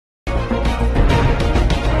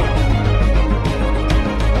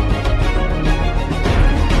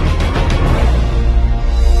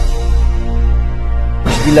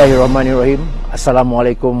Bismillahirrahmanirrahim.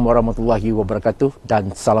 Assalamualaikum warahmatullahi wabarakatuh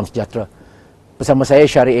dan salam sejahtera. Bersama saya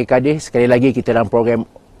Syariq Kadir. Sekali lagi kita dalam program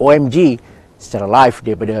OMG secara live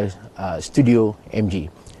daripada studio MG.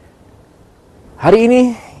 Hari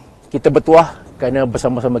ini kita bertuah kerana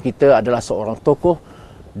bersama-sama kita adalah seorang tokoh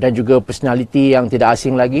dan juga personaliti yang tidak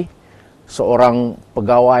asing lagi, seorang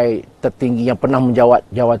pegawai tertinggi yang pernah menjawat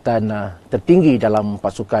jawatan tertinggi dalam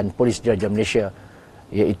pasukan Polis Negara Malaysia,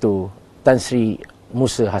 iaitu Tan Sri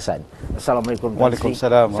Musa Hassan. Assalamualaikum Tan Sri.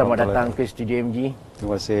 Waalaikumsalam. Selamat datang ke studio MG.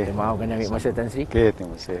 Terima kasih. Maaf kerana ambil masa Tan Sri. Okey,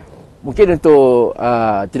 terima kasih. Mungkin untuk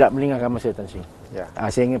tidak melengahkan masa Tan Sri. Ya.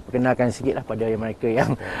 Saya ingin perkenalkan sikitlah pada mereka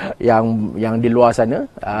yang di luar sana.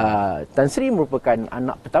 Tan Sri merupakan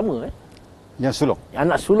anak pertama Yang sulung.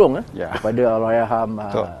 anak sulung Ya. kepada Allahyarham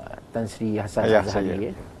Tan Sri Hassan Ayah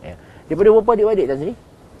Zahari. saya. Ya. Daripada berapa adik-adik Tan Sri?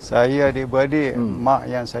 Saya adik-beradik, mak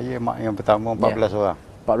yang pertama 14 orang.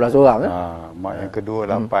 14 orang Mak yang kedua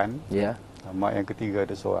 8. Ya. Mak yang ketiga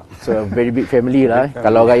ada seorang. So very big family lah.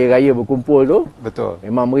 Kalau raya-raya berkumpul tu Betul.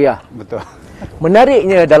 memang meriah. Betul.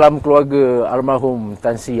 Menariknya dalam keluarga almarhum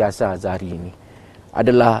Tan Sri Hassan Zahari ini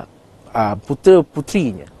adalah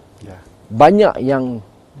putera-putrinya. Ya. Banyak yang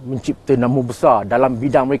mencipta nama besar dalam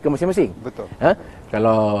bidang mereka masing-masing. Betul.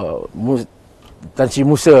 Kalau Tan Sri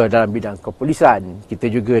Musa dalam bidang kepolisan, kita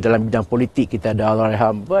juga dalam bidang politik kita ada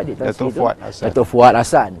Allahyarham adik Tan Sri tu, Datuk Fuad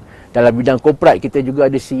Hassan. Dalam bidang korporat kita juga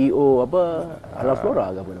ada CEO Alam Flora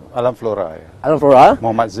ke apa nama? Alam Flora ya. Alam Flora.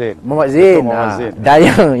 Muhammad Zain. Muhammad Zain. Muhammad Zain. Dan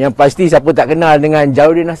yang pasti siapa tak kenal dengan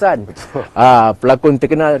Jauddin Hassan. Pelakon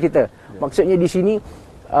terkenal kita. Maksudnya di sini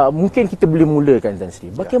mungkin kita boleh mulakan Tan Sri.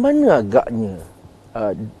 Bagaimana agaknya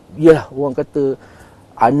yalah orang kata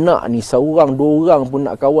anak ni seorang dua orang pun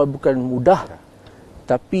nak kawal bukan mudah.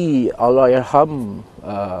 Tapi Allahyarham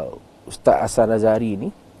Ustaz Hassan Zahari ni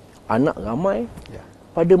anak ramai.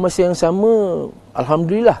 Pada masa yang sama,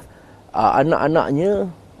 alhamdulillah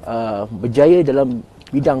anak-anaknya berjaya dalam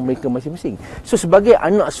bidang mereka masing-masing. So sebagai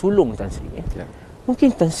anak sulung Tan Sri,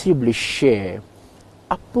 mungkin Tan Sri boleh share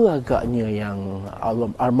apa agaknya yang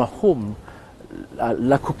almarhum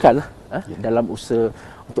lakukan dalam usaha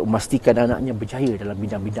untuk memastikan anaknya berjaya dalam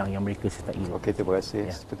bidang-bidang yang mereka sertai. Okey, terima kasih.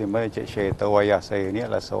 Seperti mana Cik Syed tahu, ayah saya ni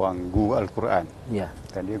adalah seorang guru Al-Quran. Ya.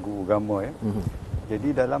 Dan dia guru agama ya.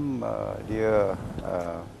 Jadi dalam dia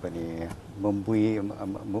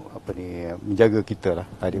menjaga kita lah,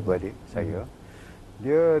 adik-beradik saya.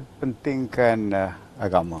 Dia pentingkan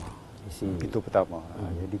agama. Itu pertama.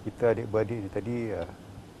 Jadi kita adik-beradik ni tadi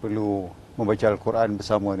perlu membaca Al-Quran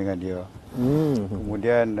bersama dengan dia.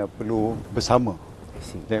 Kemudian perlu bersama.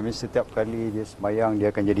 Dan setiap kali dia sembahyang, dia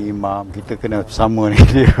akan jadi imam. Kita kena bersama dengan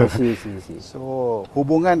dia. So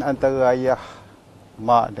hubungan antara ayah,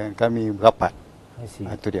 mak dan kami rapat.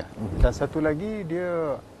 Itu dia. Dan satu lagi,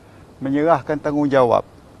 dia menyerahkan tanggungjawab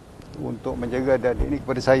untuk menjaga adik-adik ini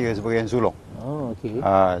kepada saya sebagai yang sulung.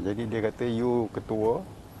 Jadi dia kata, you ketua,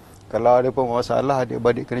 kalau ada apa masalah,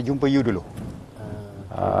 adik-beradik kena jumpa you dulu.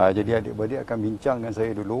 Jadi adik-beradik akan bincang dengan saya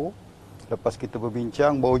dulu. Lepas kita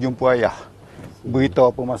berbincang, baru jumpa ayah,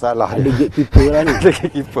 beritahu apa masalah ada dia. gatekeeper lah ni. Ada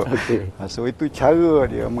gatekeeper. So itu cara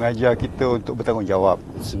dia mengajar kita untuk bertanggungjawab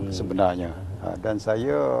sebenarnya. Dan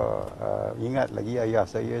saya ingat lagi ayah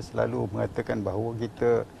saya selalu mengatakan bahawa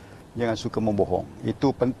kita jangan suka membohong.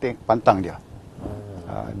 Itu penting, pantang dia.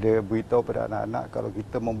 Dia beritahu pada anak-anak, kalau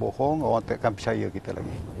kita membohong, orang tak akan percaya kita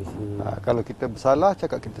lagi. Kalau kita bersalah,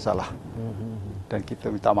 cakap kita salah. Dan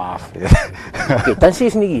kita minta maaf dia. Okay, Tan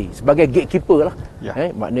Sri sendiri sebagai gatekeeper lah.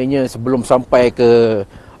 Maknanya sebelum sampai ke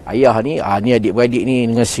ayah ni, ni adik-beradik ni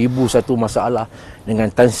dengan 1001 masalah.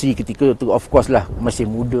 Dengan Tan Sri ketika tu of course lah masih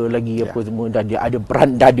muda lagi apa semua, dah dia ada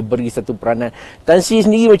peran, dah diberi satu peranan. Tan Sri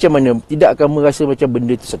sendiri macam mana? Tidak akan merasa macam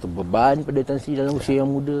benda tu satu beban pada Tan Sri dalam usia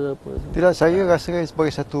yang muda apa? Tidak, saya rasa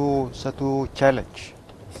sebagai satu challenge.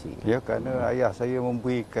 Ya, kerana ayah saya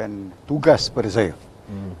memberikan tugas pada saya.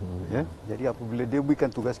 Ya, jadi apabila dia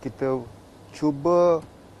berikan tugas, kita cuba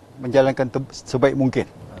menjalankan sebaik mungkin.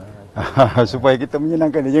 Supaya kita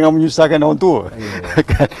menyenangkan dia, jangan menyusahkan orang tua.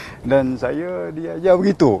 Dan saya diajar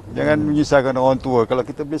begitu, jangan menyusahkan orang tua. Kalau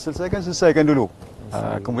kita boleh selesaikan dulu.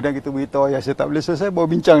 Kemudian kita beritahu ayah saya tak boleh selesai,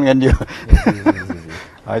 baru bincang dengan dia.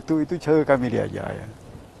 Itu cara kami diajar ya.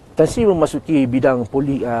 Tan Sri memasuki bidang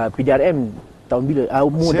PDRM tahun bila?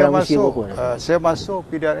 Umur dalam usia berapa? Saya masuk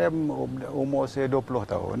PDRM umur saya 20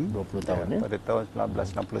 tahun. 20 tahun pada tahun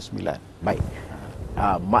 1969. Baik.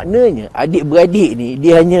 Maknanya adik-beradik ni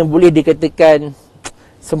dia hanya boleh dikatakan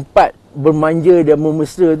sempat bermanja dan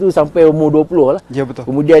memesra tu sampai umur 20 lah. Ya, betul.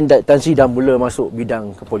 Kemudian Tan Sri dah mula masuk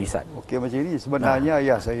bidang kepolisan. Okey, macam ini sebenarnya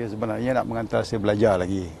ayah saya sebenarnya nak menghantar saya belajar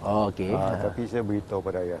lagi. Okey. Tapi saya beritahu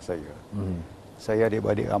pada ayah saya. saya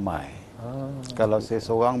adik-beradik ramai. Kalau saya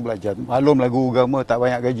seorang belajar, maklumlah guru agama tak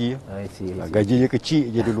banyak gaji. Gaji dia kecil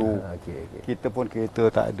je dulu. Kita pun kereta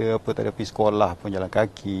tak ada, tak ada pergi sekolah pun jalan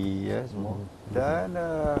kaki ya semua. Dan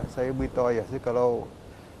saya beritahu ayah saya,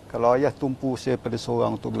 kalau ayah tumpu saya pada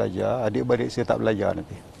seorang untuk belajar, adik-beradik saya tak belajar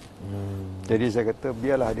nanti. Jadi saya kata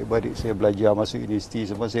biarlah adik-beradik saya belajar masuk universiti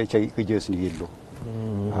semua, saya cari kerja sendiri dulu.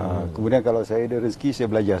 Kemudian kalau saya ada rezeki, saya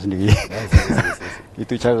belajar sendiri.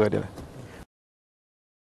 Itu cara dia.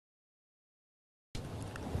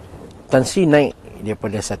 Tan Sri naik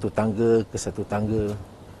daripada satu tangga ke satu tangga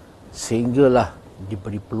sehinggalah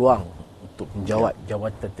diberi peluang untuk menjawat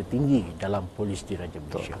jawatan tertinggi dalam Polis Diraja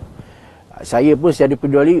Malaysia. Saya pun secara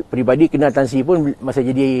peribadi kenal Tan Sri pun masa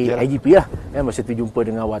jadi IGP lah, masa tu jumpa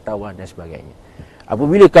dengan wartawan dan sebagainya.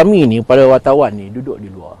 Apabila kami ni, para wartawan ni duduk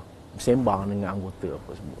di luar bersembang dengan anggota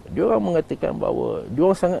apa semua, dia orang mengatakan bahawa dia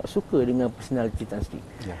orang sangat suka dengan personaliti Tan Sri.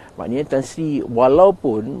 Maknanya Tan Sri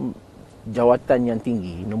walaupun jawatan yang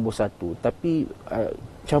tinggi nombor satu, tapi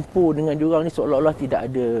campur dengan diorang ni seolah-olah tidak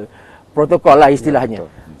ada protokol lah istilahnya.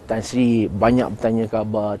 Tan Sri banyak bertanya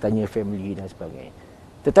khabar, tanya family dan sebagainya.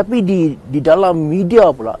 Tetapi di dalam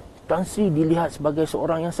media pula, Tan Sri dilihat sebagai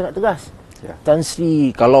seorang yang sangat tegas. Tan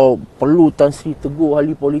Sri, kalau perlu Tan Sri tegur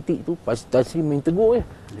ahli politik tu, pasti Tan Sri main tegur je.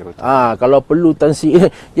 Kalau perlu Tan Sri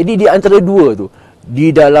jadi di antara dua tu,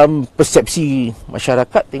 di dalam persepsi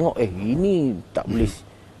masyarakat tengok ini tak boleh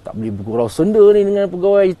bergurau senda ni dengan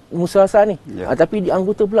pegawai Musa Hassan ni. Tapi di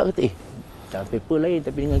anggota pula kata dalam paper lain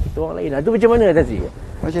tapi dengan kita orang lain. Itu macam mana Tan Sri?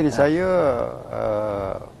 Macam ni, saya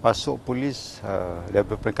masuk polis dari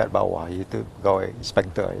peringkat bawah, iaitu pegawai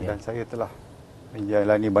inspektor, dan saya telah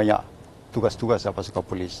menjalani banyak tugas-tugas dalam pasukan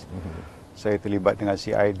polis. Saya terlibat dengan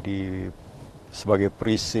CID sebagai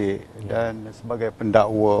perisik dan sebagai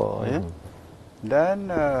pendakwa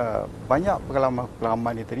dan banyak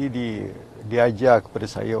pengalaman ni tadi diajar kepada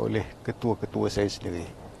saya oleh ketua-ketua saya sendiri.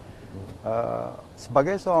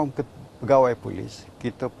 Sebagai seorang pegawai polis,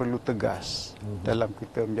 kita perlu tegas dalam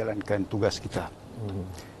kita menjalankan tugas kita.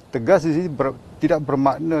 Tegas di sini tidak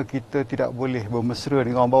bermakna kita tidak boleh bermesra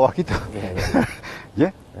dengan orang bawah kita.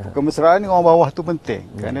 Kemesraan dengan orang bawah tu penting.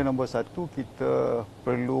 Kerana nombor satu, kita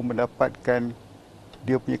perlu mendapatkan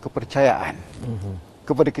dia punya kepercayaan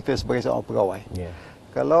kepada kita sebagai seorang pegawai.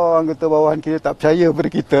 Kalau anggota bawahan kita tak percaya kepada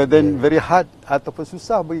kita, then very hard ataupun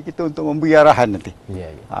susah bagi kita untuk memberi arahan nanti.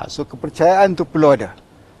 So kepercayaan tu perlu ada.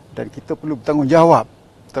 Dan kita perlu bertanggungjawab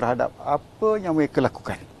terhadap apa yang mereka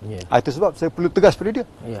lakukan. Itu sebab saya perlu tegas pada dia.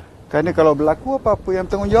 Kerana kalau berlaku apa-apa yang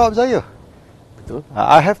bertanggungjawab saya. Betul.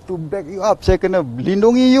 I have to back you up. Saya kena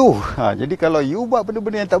lindungi you. Jadi kalau you buat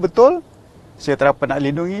benda-benda yang tak betul, saya tak dapat nak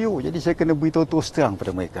lindungi you. Jadi saya kena beritahu terus terang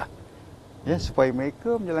pada mereka. Supaya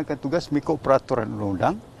mereka menjalankan tugas mengikut peraturan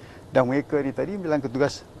undang-undang, dan mereka ni tadi menjalankan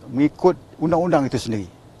tugas mengikut undang-undang itu sendiri.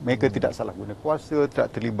 Mereka tidak salah guna kuasa,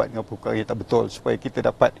 tidak terlibat dengan perkara yang tak betul, supaya kita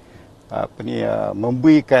dapat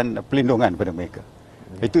memberikan pelindungan kepada mereka.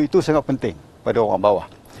 Itu sangat penting pada orang bawah.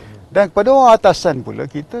 Dan kepada orang atasan pula,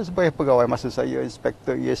 kita sebagai pegawai, masa saya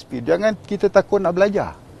inspektor ESP, jangan kita takut nak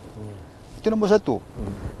belajar. Itu nombor satu.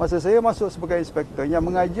 Masa saya masuk sebagai inspektor, yang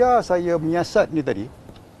mengajar saya menyiasat ni tadi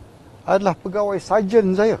adalah pegawai sarjan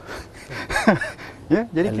saya.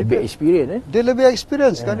 Jadi lebih experience. Dia lebih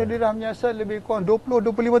experience kerana dia dah menyiasat lebih kurang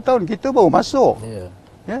 20-25 tahun. Kita baru masuk.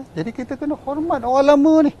 Jadi kita kena hormat orang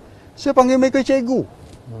lama ni. Saya panggil mereka cikgu.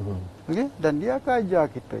 Dan dia akan ajar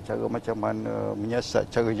kita cara macam mana menyiasat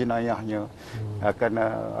cara jenayahnya. Akan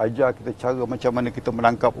ajar kita cara macam mana kita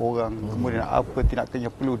menangkap orang. Kemudian apa tindakan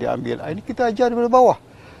yang perlu diambil. Ini kita ajar daripada bawah.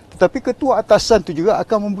 Tetapi ketua atasan tu juga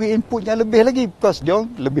akan memberi input yang lebih lagi, because dia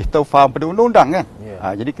lebih tahu faham pada undang-undang kan.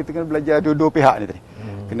 Jadi kita kena belajar dua-dua pihak ni tadi.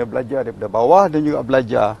 Kena belajar daripada bawah dan juga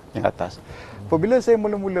belajar yang atas. Apabila saya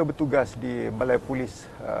mula-mula bertugas di Balai Polis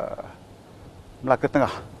Melaka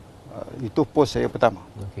Tengah, itu pos saya pertama.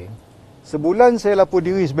 Sebulan saya lapor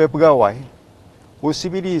diri sebagai pegawai,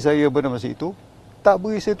 OCPD saya pada masa itu tak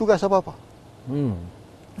beri saya tugas apa-apa.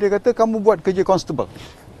 Dia kata, kamu buat kerja constable.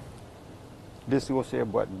 Dia suruh saya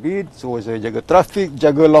buat bid, suruh saya jaga trafik,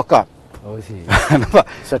 jaga lock up. Nampak?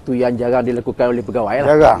 Satu yang jarang dilakukan oleh pegawai lah.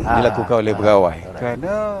 Jarang dilakukan oleh pegawai.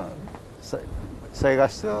 Kerana saya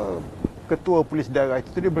rasa Ketua Polis Negara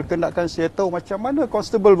itu dia berkendakkan saya tahu macam mana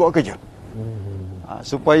constable buat kerja.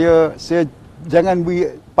 Supaya saya jangan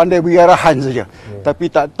pandai beri arahan saja, tapi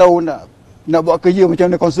tak tahu nak buat kerja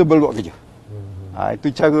macam mana constable buat kerja.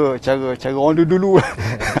 Itu cara orang dulu.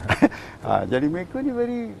 Jadi mereka ni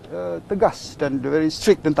very tegas dan very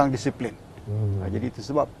strict tentang disiplin. Jadi itu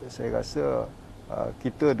sebab saya rasa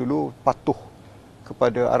kita dulu patuh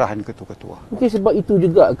kepada arahan ketua-ketua. Mungkin sebab itu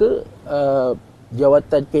juga ke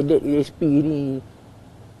jawatan kadet ASP ni.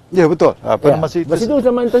 Ya, betul. Pada masa itu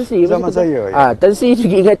zaman Tan Sri. Zaman saya. Tan Sri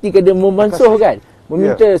juga ingati kena memansuh kan.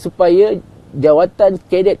 Meminta supaya jawatan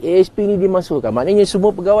kadet ASP ni dimasukkan. Maknanya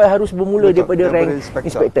semua pegawai harus bermula daripada rank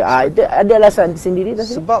inspektor. Itu ada alasan sendiri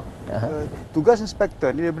tak? Sebab tugas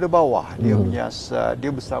inspektor ni daripada bawah. Dia menyiasat,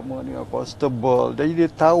 dia bersama dengan constable. Jadi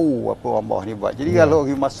dia tahu apa orang bawah ni buat. Jadi kalau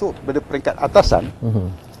dia masuk pada peringkat atasan,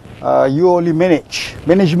 you only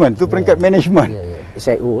management tu peringkat management.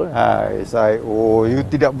 SIO lah. SIO, you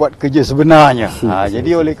tidak buat kerja sebenarnya.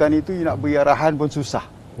 Jadi oleh kerana itu you nak beri arahan pun susah.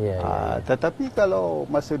 Tetapi kalau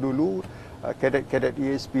masa dulu kadet-kadet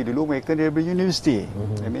ESP dulu mereka daripada universiti.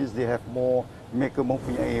 That means they have more, mereka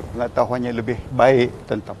mempunyai pengetahuan yang lebih baik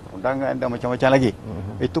tentang perundangan dan macam-macam lagi.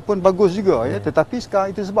 Itu pun bagus juga ya. Tetapi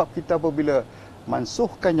sekarang itu sebab kita apabila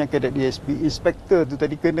mansuhkan yang kadet ESP, inspektor tu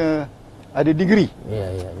tadi kena ada degree.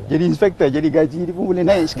 Jadi inspektor, jadi gaji dia pun boleh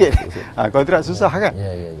naik sikit. Kalau tidak susah kan.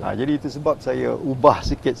 Jadi itu sebab saya ubah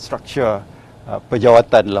sikit struktur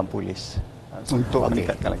pejawatan dalam polis untuk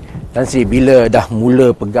meningkatkan lagi. Tan Sri, bila dah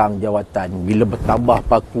mula pegang jawatan, bila bertambah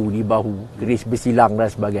paku di bahu, keris bersilang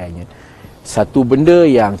dan sebagainya, satu benda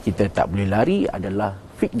yang kita tak boleh lari adalah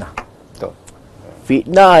fitnah. Betul.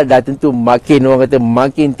 Fitnah dah tentu makin, orang kata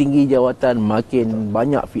makin tinggi jawatan, makin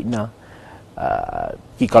banyak fitnah.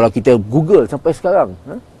 Kalau kita Google sampai sekarang,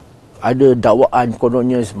 ada dakwaan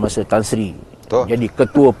kononnya masa Tan Sri jadi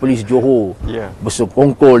Ketua Polis Johor,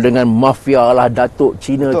 bersekongkol dengan mafia lah Datuk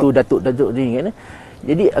Cina tu, Datuk ni kan.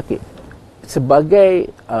 Jadi sebagai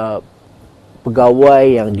pegawai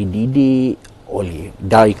yang dididik oleh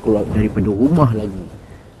daripada rumah lagi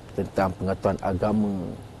tentang pengetahuan agama,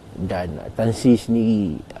 dan Tan Sri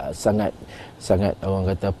sendiri sangat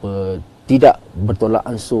orang kata apa, tidak bertolak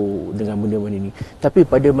ansur dengan benda-benda ni. Tapi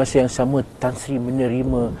pada masa yang sama Tan Sri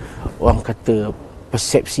menerima orang kata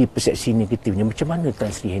persepsi negatifnya. Macam mana Tan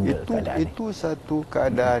Sri handle keadaan itu ni? Satu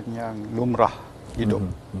keadaan yang lumrah hidup.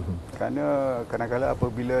 Kerana kadang-kadang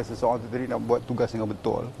apabila seseorang itu tadi nak buat tugas dengan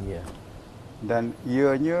betul, dan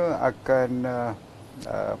ianya akan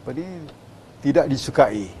tidak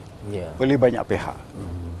disukai oleh banyak pihak.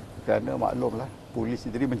 Kerana maklumlah polis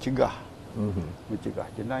itu mencegah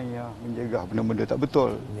jenayah, mencegah benda-benda tak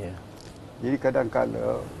betul. Jadi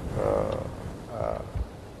kadang-kala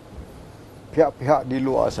pihak-pihak di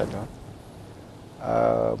luar sana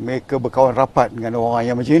mereka berkawan rapat dengan orang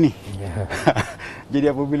yang macam ini. Jadi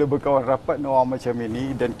apabila berkawan rapat dengan orang macam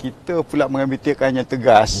ini dan kita pula mengambil tindakan yang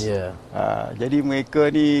tegas, jadi mereka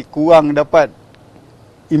ni kurang dapat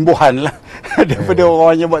imbuhan lah daripada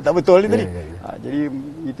orang yang buat tak betul ni tadi. Jadi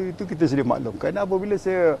itu kita sedia maklum. Kerana apabila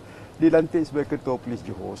saya dilantik sebagai Ketua Polis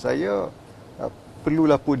Johor, saya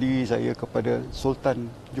perlu lapor diri saya kepada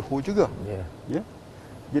Sultan Johor juga.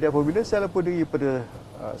 Jadi apabila saya lapor diri pada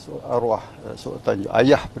arwah Sultan,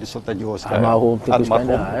 ayah pada Sultan Johor sekarang,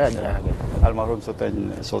 almarhum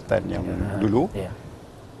Sultan yang dulu,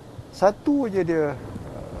 satu aja dia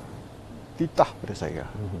titah pada saya.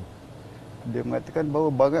 Dia mengatakan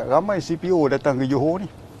bahawa ramai CPO datang ke Johor ni.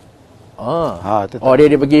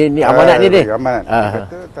 Dia bagi ni amanat ni dia. Amanat. Dia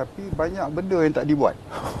kata tapi banyak benda yang tak dibuat.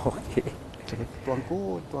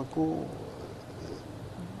 Tuanku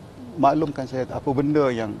maklumkan saya apa benda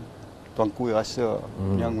yang tuanku rasa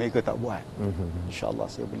yang mereka tak buat. InsyaAllah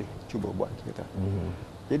saya boleh cuba buat, kata.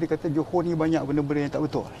 Jadi kata Johor ni banyak benda-benda yang tak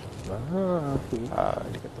betul.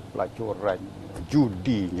 Dia kata pelacuran,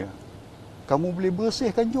 judinya. Kamu boleh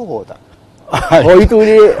bersihkan Johor tak? Itu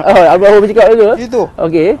dia Abang bercakap tu. Itu.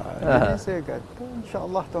 Okey. Jadi saya kata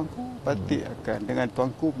insya-Allah tuanku Patik akan dengan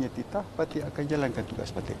tuanku punya titah, Patik akan jalankan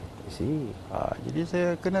tugas Patik. Jadi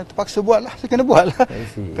saya kena terpaksa buatlah, saya kena buatlah.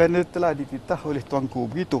 Kerana telah dititah oleh tuanku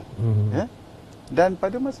begitu. Dan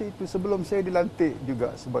pada masa itu sebelum saya dilantik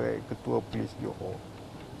juga sebagai Ketua Polis Johor,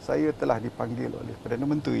 saya telah dipanggil oleh Perdana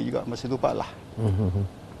Menteri juga masa itu Pak Lah.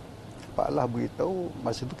 Pak Lah beritahu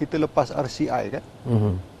masa tu kita lepas RCI kan.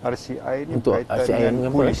 RCI ni untuk berkaitan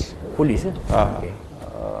dengan polis. Polis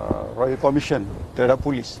Royal Commission terhadap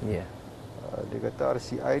polis. Dia kata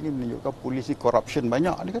RCI ni menunjukkan polis ni corruption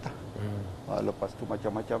banyak, dia kata. Lepas tu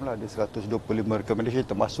macam-macam lah, ada 125 recommendation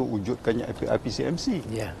termasuk wujudkannya IPCMC.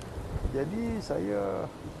 Jadi saya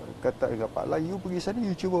kata dengan Pak Lah, you pergi sana,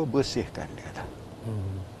 you cuba bersihkan, dia kata.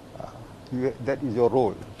 That is your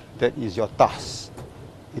role, that is your task.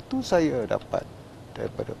 Itu saya dapat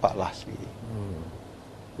daripada Pak Lah sendiri.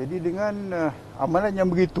 Jadi dengan amalan yang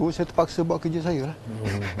begitu, saya terpaksa buat kerja saya lah.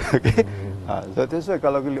 So,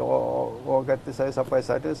 kalau orang kata saya sampai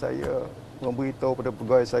sana, saya memberitahu pada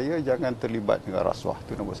pegawai saya jangan terlibat dengan rasuah,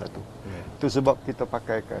 itu nombor satu. Itu sebab kita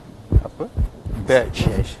pakaikan badge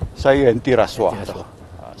saya anti rasuah,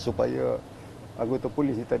 supaya anggota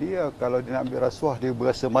polis ni tadi, kalau dia nak ambil rasuah, dia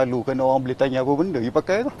berasa malu kerana orang boleh tanya apa benda, dia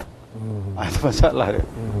pakai tu. Itu masalah dia.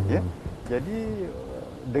 Ya? Jadi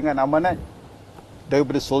dengan amanat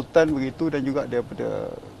daripada Sultan begitu dan juga daripada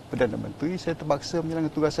Perdana Menteri, saya terpaksa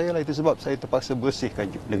menjalankan tugas saya lah. Itu sebab saya terpaksa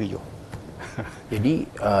bersihkan negeri Johor. Jadi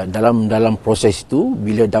dalam proses itu,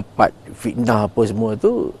 bila dapat fitnah apa semua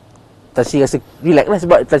tu, Tan Sri rasa relax lah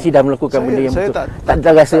sebab Tan Sri dah melakukan benda yang betul.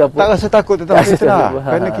 Tak rasa apa. Tak rasa takut tentang fitnah.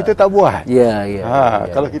 Kerana kita tak buat. Ya.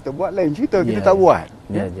 Kalau kita buat lain cerita, kita tak buat.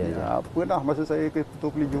 Ya. Pernah masa saya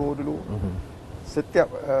Ketua Polis Johor dulu,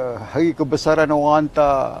 setiap hari kebesaran orang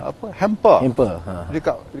hantar hamper.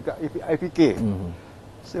 Dekat IPK.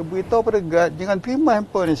 Saya beritahu pada guard, jangan terima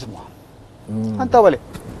hamper ni semua. Hantar balik.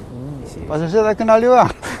 Pasal saya tak kenal dia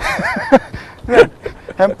orang.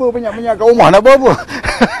 Hamper banyak-banyak kat rumah nak buat apa?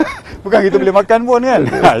 Bukan kita boleh makan pun kan.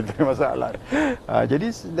 Itu masalah. Jadi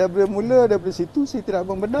daripada situ saya tidak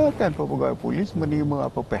membenarkan pegawai polis menerima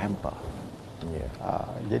apa-apa hamper.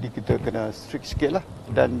 Jadi kita kena strict sikit lah.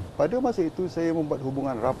 Dan pada masa itu saya membuat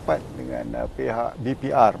hubungan rapat dengan pihak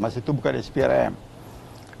BPR. Masa itu bukan SPRM.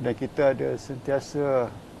 Dan kita ada sentiasa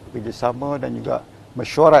bekerjasama dan juga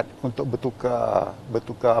mesyuarat untuk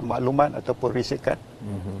bertukar maklumat ataupun risikan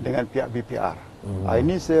dengan pihak BPR.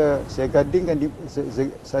 Ini saya gadingkan,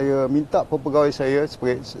 saya minta pegawai saya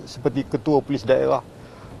seperti Ketua Polis Daerah,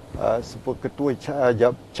 seperti Ketua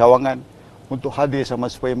Cawangan untuk hadir sama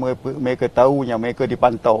supaya mereka tahu yang mereka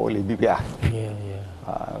dipantau oleh BPR.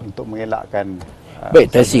 Untuk mengelakkan baik,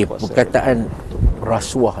 Tan Sri, perkataan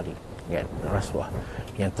rasuah ni kan, rasuah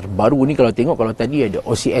yang terbaru ni, kalau tengok, kalau tadi ada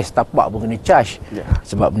OCS tapak pun kena charge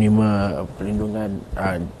sebab menerima perlindungan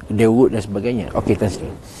Daewoo dan sebagainya. Okey, Tan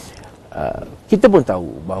Sri, kita pun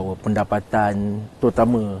tahu bahawa pendapatan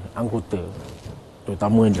terutama anggota,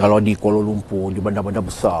 terutama kalau di Kuala Lumpur, di bandar-bandar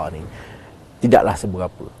besar ni, tidaklah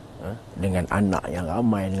seberapa. Dengan anak yang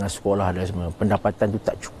ramai, dengan sekolah dan semua, pendapatan tu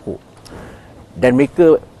tak cukup. Dan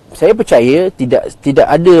mereka, saya percaya tidak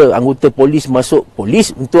ada anggota polis masuk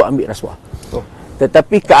polis untuk ambil rasuah.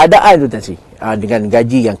 Tetapi keadaan tu, Tan Sri, dengan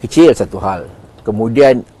gaji yang kecil satu hal,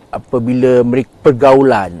 kemudian apabila mereka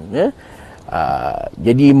pergaulan,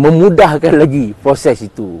 jadi memudahkan lagi proses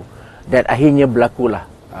itu, dan akhirnya berlakulah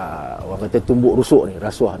orang kata tumbuk rusuk ni,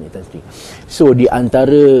 rasuah ni, Tan Sri. So di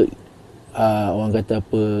antara orang kata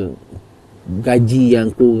gaji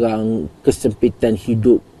yang kurang, kesempitan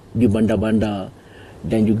hidup di bandar-bandar,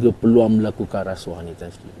 dan juga peluang melakukan rasuah ni,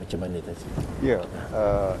 Tan Sri, macam mana, Tan Sri? Ya,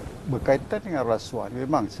 berkaitan dengan rasuah,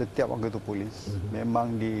 memang setiap anggota polis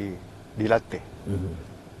memang dilatih.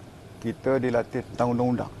 Kita dilatih tentang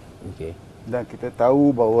undang-undang. Dan kita tahu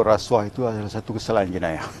bahawa rasuah itu adalah satu kesalahan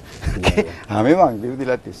jenayah. Memang dia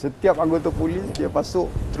dilatih. Setiap anggota polis dia masuk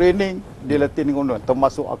training, dia latih dengan undang-undang,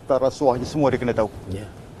 termasuk akta rasuahnya semua dia kena tahu.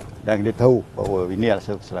 Dan dia tahu bahawa ini adalah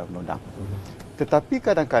satu kesalahan undang-undang. Tetapi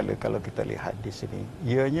kadang-kadang kalau kita lihat di sini,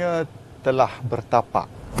 ianya telah bertapak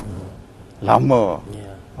lama.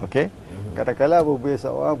 Okey. Kadang-kadang apabila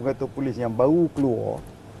seorang anggota polis yang baru keluar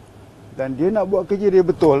dan dia nak buat kerja dia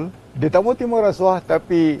betul, dia tak mau terima rasuah,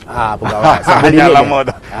 tapi pegawai yang lama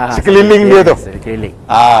tu, sekeliling dia tu. Sekeliling.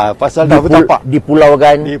 Pasal dah bertapak.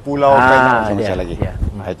 Dipulaukan macam lagi.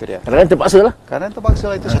 Itu dia. Kadang-kadang terpaksa lah. Kadang-kadang terpaksa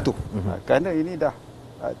lah, itu satu. Kerana ini dah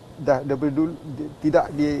daripada dulu tidak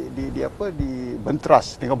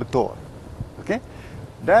dibenteras dengan betul. Okey.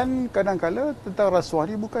 Dan kadang-kadang tentang rasuah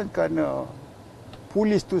ni bukan kerana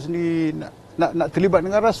polis tu sendiri nak terlibat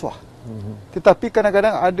dengan rasuah. Tetapi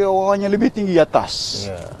kadang-kadang ada orang yang lebih tinggi atas.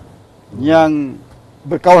 Yang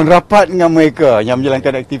berkawan rapat dengan mereka, yang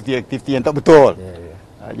menjalankan aktiviti-aktiviti yang tak betul.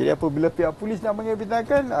 Jadi apabila pihak polis nak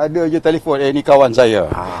mengingatkan, ada je telefon, ni kawan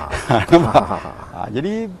saya.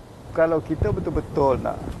 Jadi kalau kita betul-betul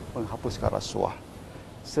nak menghapuskan rasuah,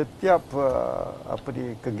 setiap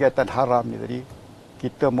kegiatan haram ni tadi,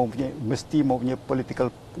 kita mesti mempunyai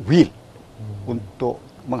political will untuk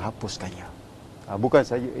menghapuskannya. Bukan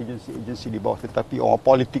saja agensi-agensi di bawah, tetapi orang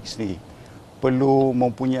politik sendiri perlu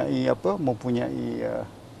mempunyai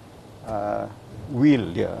will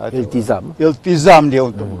dia, iltizam dia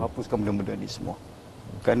untuk menghapuskan benda-benda ni semua.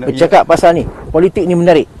 Kerana bercakap pasal ni, politik ni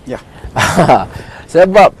menarik.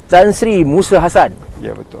 Sebab Tan Sri Musa Hassan,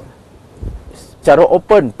 ya betul, secara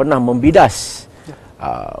open pernah membidas.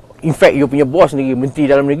 In fact, you punya bos sendiri, Menteri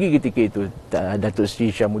Dalam Negeri ketika itu, Datuk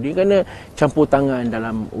Seri Syamudin, kerana campur tangan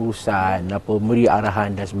dalam urusan beri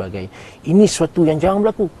arahan dan sebagainya. Ini sesuatu yang jarang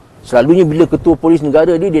berlaku. Selalunya bila Ketua Polis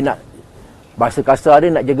Negara dia nak bahasa kasar,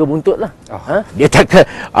 dia nak jaga buntut lah. Dia takkan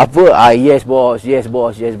yes bos.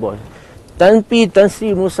 Tapi Tan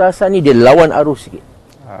Sri Musa Hassan ni dia lawan arus sikit.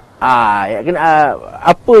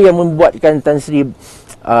 Apa yang membuatkan Tan Sri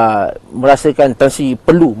merasakan Tan Sri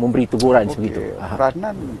perlu memberi teguran sebegitu?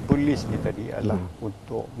 Peranan polis ni tadi adalah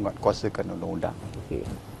untuk menguatkuasakan undang-undang.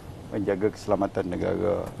 Menjaga keselamatan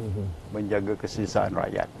negara, menjaga keselesaan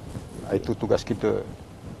rakyat. Itu tugas kita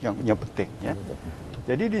yang penting. Ya.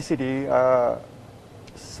 Jadi di sini,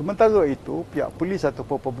 sementara itu, pihak polis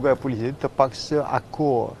ataupun pegawai polis itu terpaksa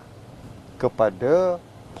akur kepada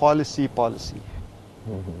polisi-polisi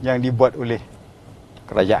yang dibuat oleh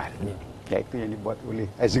kerajaan. Iaitu yang dibuat oleh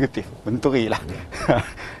eksekutif, menteri lah.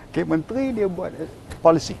 Okay, menteri dia buat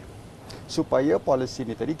polisi. Supaya polisi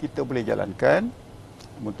ni tadi kita boleh jalankan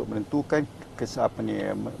untuk menentukan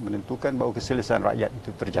menentukan bahawa keselesaan rakyat itu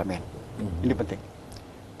terjamin. Ini penting.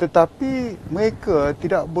 Tetapi mereka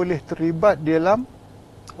tidak boleh terlibat dalam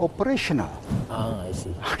operasional. I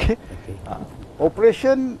see. Okay.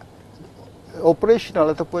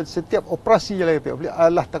 Operasional ataupun setiap operasi yang pihak polis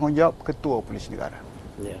adalah tanggungjawab Ketua Polis Negara.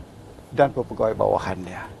 Dan pegawai bawahan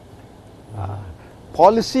dia.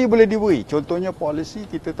 Polisi boleh diberi. Contohnya polisi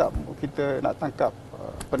kita nak tangkap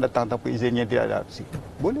pendatang tanpa izin yang tidak ada opsi.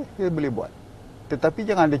 Boleh, kita boleh buat. Tetapi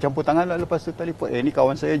jangan ada campur tangan lah lepas tu telefon. Ni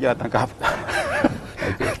kawan saya, jangan tangkap.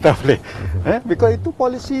 Tak boleh. Because itu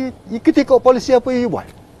polisi, kita ikut polisi apa yang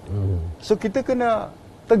buat. So kita kena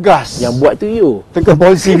tegas. Yang buat tu you. Tegas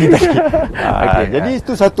polisi ni tadi. Jadi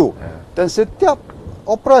itu satu. Dan setiap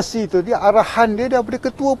operasi itu dia arahan dia daripada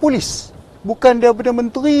ketua polis, bukan daripada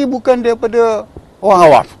menteri, bukan daripada orang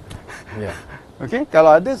awam. Okey,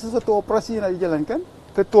 kalau ada sesuatu operasi yang nak dijalankan,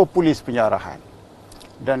 ketua polis punya arahan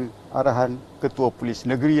dan arahan ketua polis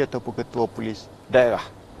negeri ataupun ketua polis daerah.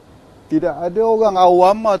 Tidak ada orang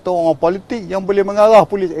awam atau orang politik yang boleh mengarah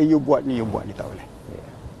polis, you buat ni, tak boleh.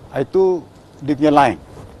 Itu dia punya line.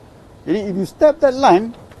 Jadi if you step that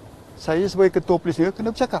line, saya sebagai ketua polis negara kena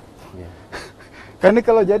bercakap. Kerana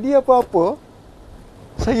kalau jadi apa-apa,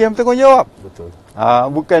 saya yang bertanggungjawab. Betul.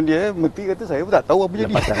 Bukan dia, menteri kata saya pun tak tahu apa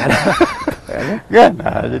jadi. Kan?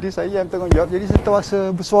 Jadi saya yang bertanggungjawab, jadi saya terpaksa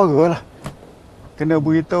bersuara lah. Kena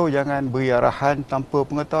beritahu, jangan beri arahan tanpa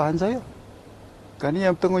pengetahuan saya. Kerana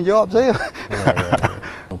yang bertanggungjawab saya.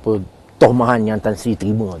 Apa tohmahan yang Tan Sri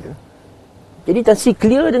terima tu. Jadi Tan Sri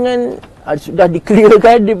clear dengan sudah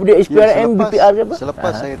di-clearkan daripada SPRM, BPR ke apa?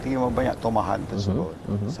 Selepas saya terima banyak tomahan tersebut,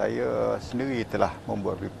 saya sendiri telah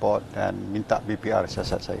membuat report dan minta BPR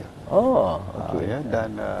siasat saya.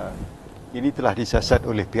 Dan ini telah disiasat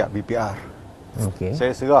oleh pihak BPR.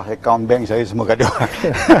 Saya serah akaun bank saya semua kat dia.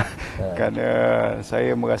 Kerana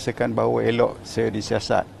saya merasakan bahawa elok saya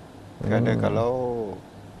disiasat. Kerana kalau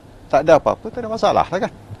tak ada apa-apa, tak ada masalah lah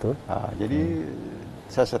kan. Betul. Jadi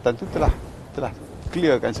siasatan itu telah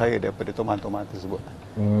clearkan saya daripada tomahan-tomahan tersebut.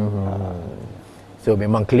 So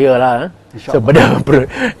memang clear lah. So pada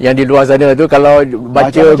yang di luar sana tu kalau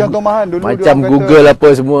baca macam tomahan dulu, macam Google kata, apa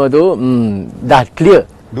semua tu dah clear.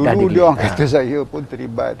 Dulu dia orang kata saya pun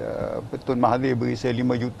terlibat Tun Mahathir beri saya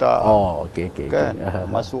 5 juta. Kan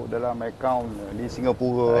masuk dalam akaun di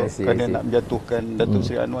Singapura kerana nak menjatuhkan Datuk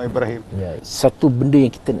Seri Anwar Ibrahim. Satu benda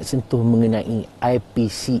yang kita nak sentuh mengenai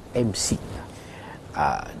IPCMC.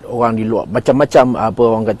 Orang di luar macam-macam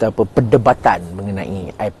orang kata perdebatan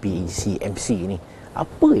mengenai IPCMC ni.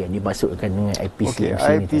 Apa yang dimaksudkan dengan IPCMC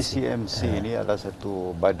ni? IPCMC ni adalah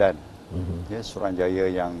satu badan Suruhanjaya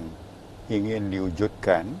yang ingin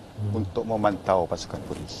diwujudkan untuk memantau pasukan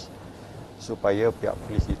polis. Supaya pihak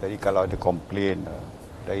polis ni tadi kalau ada komplain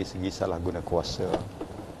dari segi salah guna kuasa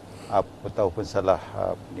ataupun salah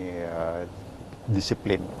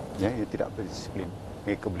disiplin, ia tidak berdisiplin,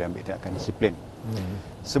 mereka boleh ambil tindakan disiplin.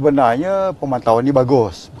 Sebenarnya pemantauan ini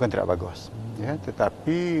bagus, bukan tidak bagus.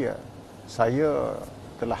 Tetapi saya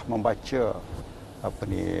telah membaca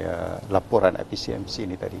laporan IPCMC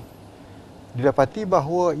ini tadi. Didapati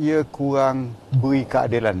bahawa ia kurang beri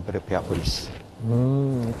keadilan pada pihak polis.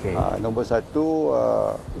 Nombor satu,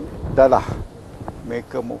 dahlah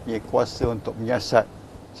mereka mempunyai kuasa untuk menyiasat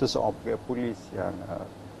seseorang pegawai polis yang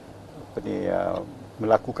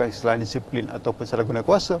melakukan kesalahan disiplin ataupun salah guna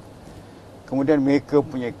kuasa. Kemudian mereka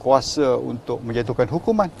punya kuasa untuk menjatuhkan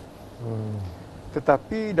hukuman.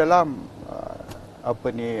 Tetapi dalam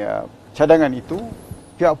cadangan itu,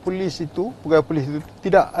 pihak polis itu, pegawai polis itu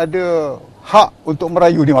tidak ada hak untuk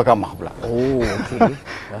merayu di mahkamah pula.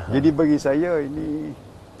 Jadi bagi saya ini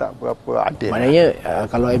tak berapa adil. Maknanya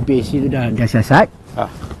kalau MPC itu dah siasat,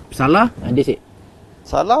 salah, dia say.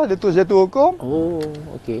 Salah, dia terus jatuh hukum.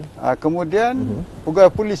 Kemudian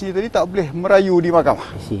pegawai polis ini tadi tak boleh merayu di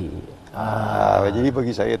mahkamah. Jadi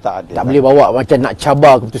bagi saya tak adil. Tak boleh bawa macam nak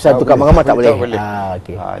cabar keputusan tu kat mahkamah, tak boleh.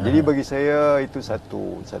 Jadi bagi saya itu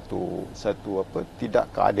satu tidak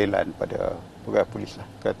keadilan pada pegawai polis lah.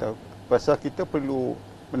 Pasal kita perlu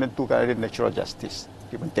menentukan ada natural justice.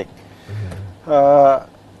 parti penting.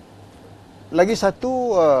 Lagi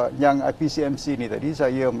satu yang IPCMC ni tadi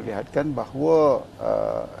saya melihatkan bahawa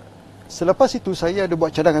selepas itu saya ada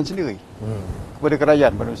buat cadangan sendiri kepada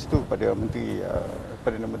kerajaan pada masa itu, kepada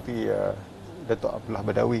Perdana Menteri Datuk Abdullah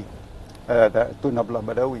Badawi, Tun Abdullah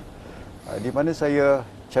Badawi, di mana saya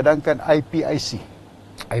cadangkan IPIC,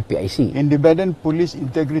 Independent Police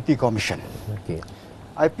Integrity Commission. Okey.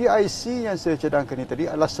 IPIC yang saya cadangkan ini tadi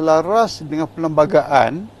adalah selaras dengan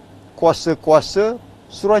perlembagaan kuasa-kuasa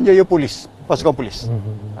Suruhanjaya Polis, pasukan polis.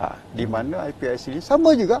 Di mana IPIC ini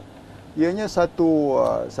sama juga, ianya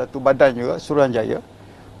satu badan juga, Suruhanjaya,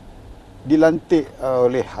 dilantik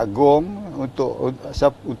oleh Agong untuk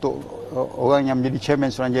orang yang menjadi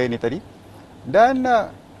chairman Suruhanjaya ini tadi, dan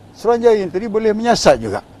Suruhanjaya ini tadi boleh menyiasat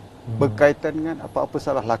juga berkaitan dengan apa-apa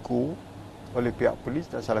salah laku oleh pihak polis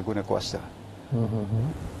dan salah guna kuasa.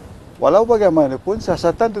 Walau bagaimanapun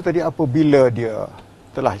siasatan itu tadi apabila dia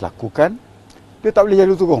telah lakukan, dia tak boleh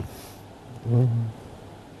jalur turun.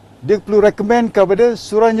 Dia perlu recommend kepada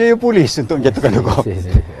Suruhanjaya Polis untuk menjatuhkan hukum.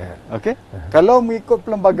 Okey. Kalau mengikut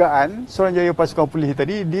perlembagaan Suruhanjaya Pasukan Polis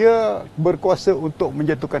tadi, dia berkuasa untuk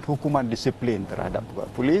menjatuhkan hukuman disiplin terhadap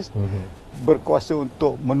pegawai polis, berkuasa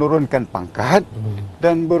untuk menurunkan pangkat,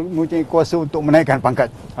 dan mempunyai kuasa untuk menaikkan pangkat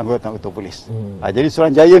anggota polis. Jadi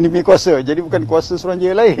Suruhanjaya ni punya kuasa, jadi bukan kuasa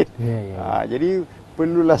Suruhanjaya lain. Jadi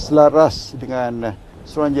perlulah selaras dengan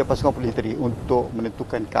Suruhanjaya Pasukan Polis tadi untuk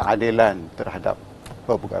menentukan keadilan terhadap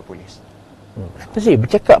pegawai polis. Terus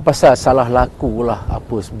bercakap pasal salah laku lah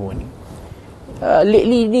apa semua ni.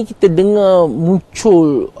 Lately ni kita dengar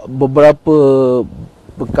muncul beberapa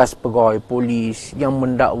bekas pegawai polis yang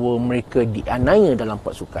mendakwa mereka dianiaya dalam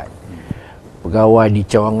pasukan. Pegawai di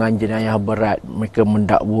cawangan jenayah berat, mereka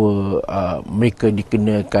mendakwa mereka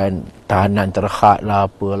dikenakan tahanan terhad lah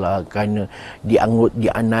apalah kerana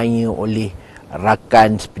dianiaya oleh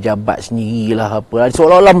rakan pejabat sendirilah apalah,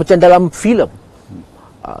 seolah-olah macam dalam filem.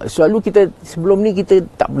 Selalu kita sebelum ni kita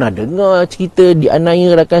tak pernah dengar cerita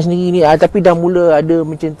dianiaya rakan sendiri ni, tapi dah mula ada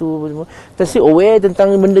macam tu. Terus aware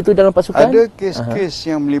tentang benda tu dalam pasukan. Ada kes-kes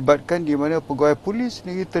yang melibatkan di mana pegawai polis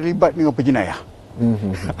sendiri terlibat dengan penjenayah.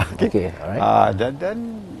 Okey, alright.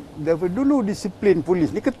 Dan daripada dulu disiplin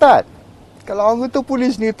polis ni ketat. Kalau anggota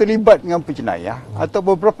polis ni terlibat dengan penjenayah atau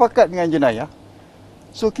berpakat dengan jenayah,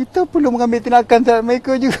 so kita perlu mengambil tindakan terhadap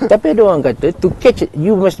mereka juga. Tapi ada orang kata to catch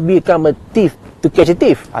you must become a thief to catch a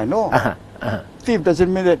thief. I know. Thief doesn't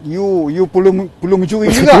mean that you perlu mencuri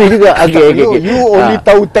juga. Okay. You only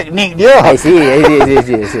tahu teknik dia. I see.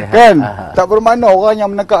 Kan? Tak bermakna orang yang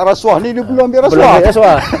menangkap rasuah ni dia perlu ambil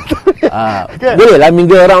rasuah. Kan? Boleh lah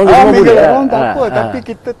mingle around tu semua boleh. Tak apa, tapi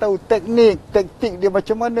kita tahu taktik dia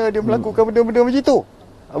macam mana dia melakukan benda-benda macam tu.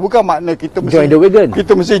 Bukan makna kita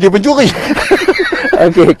mesti dia pencuri.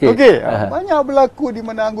 Okey. Banyak berlaku di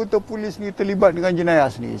mana anggota polis ni terlibat dengan jenayah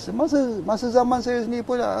sendiri. Masa zaman saya sendiri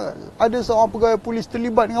pun ada seorang pegawai polis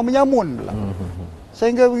terlibat dengan menyamun pula.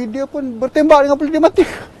 Sehingga dia pun bertembak dengan polis, dia mati.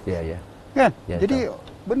 Ya. Kan? Jadi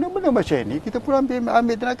benda-benda macam ni kita perlu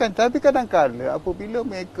ambil tindakan. Tapi kadang-kadang apabila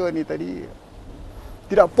mereka ni tadi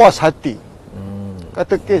tidak puas hati,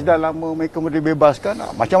 kata kes dah lama mereka boleh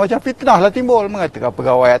bebaskan, macam-macam fitnah lah timbul, mengatakan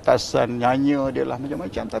pegawai atasan nyanya dia lah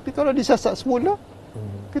macam-macam. Tapi kalau disiasat semula,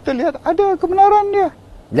 kita lihat ada kebenaran dia.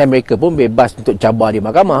 Dan mereka pun bebas untuk cabar di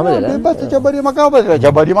mahkamah. Bebas untuk cabar di mahkamah.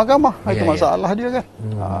 Cabar di mahkamah. Itu masalah dia kan.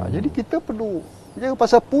 Jadi kita perlu jaga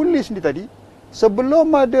pasal polis ni tadi. Sebelum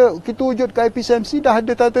ada kita wujud ke IPCMC, dah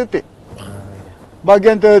ada tata tertib.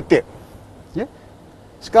 Bahagian tertib.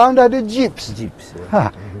 Sekarang dah ada jeeps.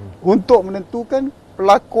 Untuk menentukan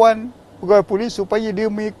pelakuan pegawai polis supaya dia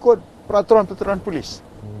mengikut peraturan-peraturan polis.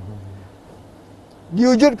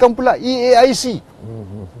 Diwujudkan pula EAIC.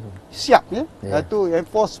 Siap ya. Iaitu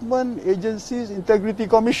Enforcement Agencies Integrity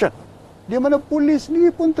Commission. Di mana polis ni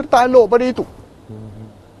pun tertakluk pada itu.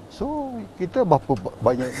 So kita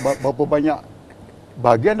berapa banyak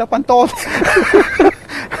bahagian dah pantau.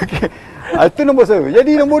 Okey. Itu nombor satu.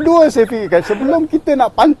 Jadi nombor dua saya fikirkan sebelum kita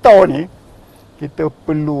nak pantau ni, kita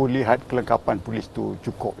perlu lihat kelengkapan polis tu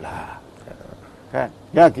cukup lah. Kan?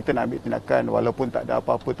 Ya, kita nak ambil tindakan walaupun tak ada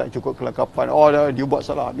apa-apa, tak cukup kelengkapan. Dia buat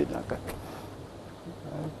salah, ambil tindakan.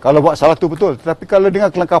 Kalau buat salah tu betul, tetapi kalau dengan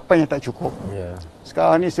kelengkapan yang tak cukup.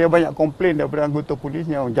 Sekarang ni saya banyak komplain daripada anggota polis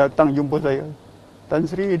yang datang jumpa saya. Tan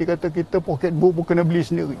Sri, dia kata kita pocket book pun kena beli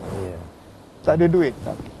sendiri. Tak ada duit.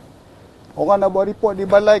 Orang nak buat report di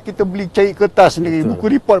balai, kita beli cari kertas sendiri. Betul. Buku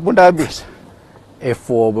report pun dah habis. A4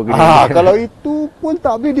 begini. Kalau itu pun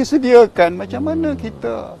tak boleh disediakan, macam mana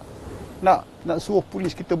kita nak suruh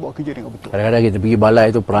polis kita buat kerja dengan betul? Kadang-kadang kita pergi balai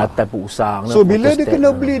tu peralatan pun usang. So bila dia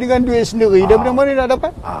kena beli dengan duit sendiri, daripada mana nak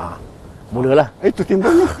dapat? Mulalah. Itu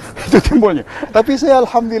timbulnya. Itu timbulnya. Tapi saya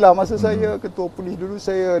alhamdulillah masa saya ketua polis dulu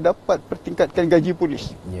saya dapat pertingkatkan gaji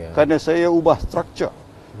polis. Kerana saya ubah struktur.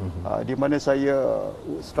 Di mana saya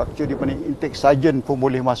struktur di mana intake sarjan pun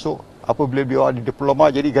boleh masuk apabila dia ada diploma,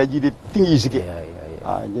 jadi gaji dia tinggi sikit.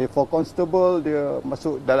 Jadi for constable dia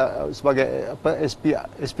masuk dalam sebagai apa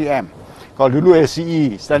SPM. Kalau dulu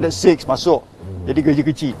SCE standard 6 masuk. Jadi gaji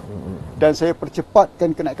kecil. Dan saya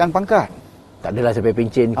percepatkan kenaikan pangkat. Tak adalah sampai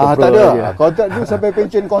pencen tak ada. Kalau tak dulu sampai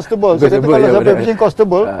pencen constable. Saya kata kalau sampai pencen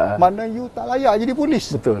constable, mana you tak layak jadi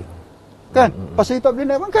polis. Betul. Kan? Pasal you tak boleh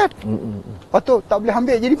naik pangkat. Patut tak boleh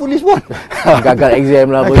ambil jadi polis pun. Gagal exam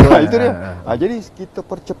lah. Itu dia. Jadi kita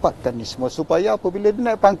percepatkan ni semua supaya apabila dia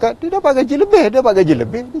naik pangkat, dia dapat gaji lebih.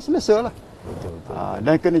 Dia selesa lah.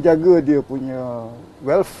 Dan kena jaga dia punya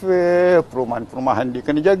welfare, perumahan-perumahan dia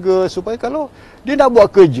kena jaga supaya kalau dia nak buat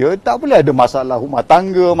kerja, tak boleh ada masalah rumah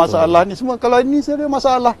tangga, masalah ni semua. Kalau ini ada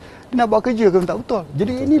masalah, dia nak buat kerja kan tak betul.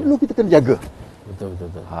 Jadi ini dulu kita kena jaga. Betul.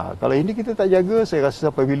 Kalau ini kita tak jaga, saya rasa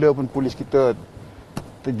sampai bila pun polis kita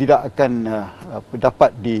tidak akan dapat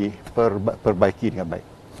diperbaiki dengan baik.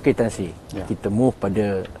 Okey Tan Sri, kita move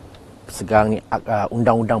pada sekarang ni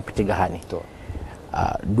undang-undang pencegahan ni. Betul.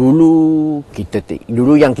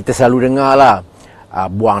 Dulu yang kita selalu dengar lah,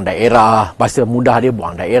 buang daerah, bahasa mudah dia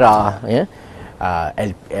buang daerah,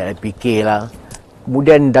 LPK lah.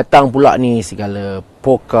 Kemudian datang pula ni segala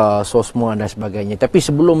poka, sosma dan sebagainya. Tapi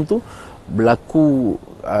sebelum tu berlaku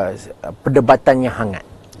perdebatan yang hangat.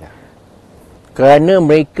 Kerana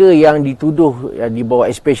mereka yang dituduh di bawah,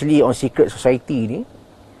 especially on secret society ni,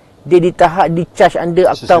 dia di-charge under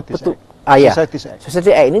Akta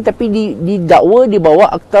Society Act ni, tapi didakwa di bawah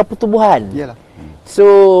Akta Pertubuhan. Yalah. So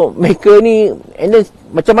mereka ni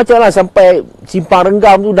macam-macam lah, sampai simpang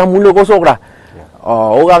renggam tu dah mula kosong dah.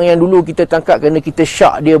 Orang yang dulu kita tangkap kerana kita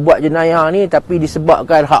syak dia buat jenayah ni, tapi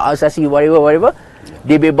disebabkan hak asasi whatever,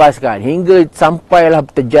 dia bebaskan. Hingga sampailah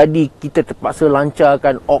terjadi kita terpaksa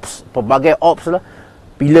lancarkan pelbagai ops lah,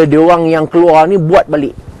 bila dia orang yang keluar ni buat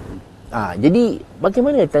balik. Jadi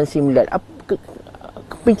bagaimana Tan Sri melihat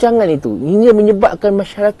kepincangan itu hingga menyebabkan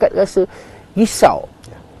masyarakat rasa risau?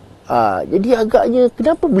 Jadi agaknya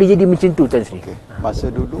kenapa boleh jadi macam tu Tan Sri?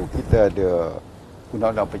 Masa dulu kita ada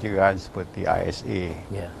undang-undang pencegahan seperti ISA.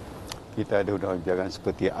 Kita ada undang-undang pencegahan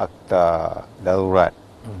seperti Akta Darurat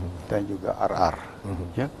dan juga RR.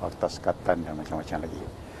 Akta Sekatan dan macam-macam lagi.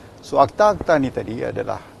 So akta-akta ni tadi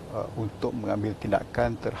adalah untuk mengambil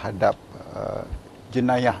tindakan terhadap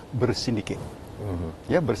jenayah bersindiket.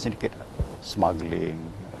 Bersindiket, smuggling,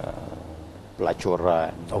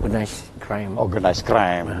 pelacuran, organized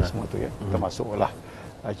crime, semua tu termasuklah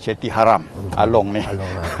ceti haram, along ni.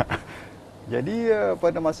 Jadi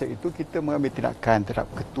pada masa itu kita mengambil tindakan terhadap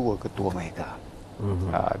ketua-ketua mereka.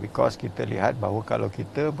 Because kita lihat bahawa kalau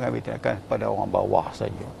kita mengambil tindakan pada orang bawah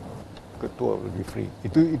saja, ketua lebih free.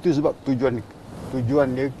 Itu sebab tujuan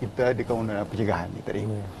dia kita ada undang-undang pencegahan ni tadi.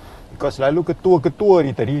 Because selalu ketua-ketua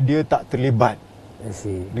ni tadi dia tak terlibat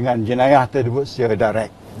dengan jenayah tersebut secara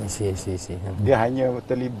direct. Dia hanya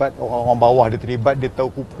terlibat, orang-orang bawah dia terlibat, dia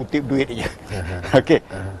tahu kutip duit je.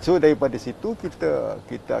 So daripada situ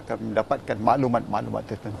kita akan mendapatkan maklumat-maklumat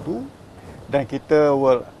tertentu dan kita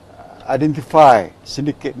will identify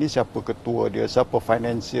syndicate ni, siapa ketua dia, siapa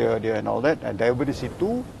financier dia and all that. Dan daripada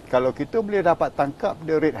situ kalau kita boleh dapat tangkap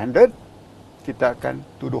dia red-handed, kita akan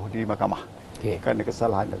tuduh di mahkamah. Kerana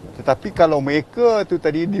kesalahan. Tetapi kalau mereka tu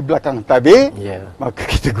tadi di belakang tabir, maka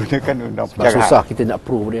kita gunakan undang pencegahan. Susah kita nak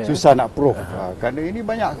prove dia. Susah nak prove. Kerana ini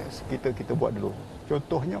banyak kita buat dulu.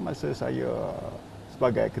 Contohnya masa saya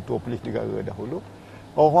sebagai Ketua Polis Negara dahulu,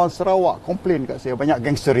 orang Sarawak komplain kat saya banyak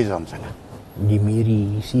gangsterism sana.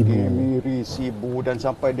 Dimiri, Sibu dan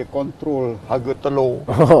sampai dia kontrol harga telur,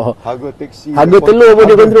 harga teksi. Harga telur pun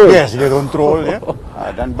dia kontrol. Yes, dia kontrol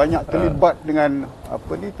dan banyak terlibat dengan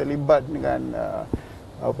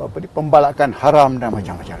pembalakan haram dan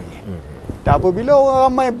macam-macam lagi. Dan apabila orang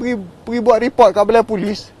ramai pergi buat report kat balai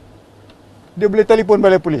polis, dia boleh telefon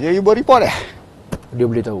balai polis, you buat report dia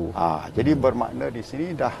boleh tahu. Jadi bermakna di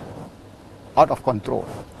sini dah out of control.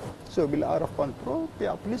 So bila out of control,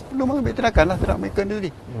 pihak polis perlu mengambil tindakan lah terhadap mereka sendiri.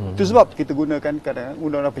 Itu sebab kita gunakan kadang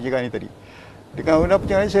undang-undang pencegahan ni tadi. Dengan undang-undang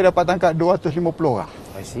pencegahan ni saya dapat tangkap 250 orang.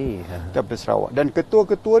 Daripada Sarawak. Dan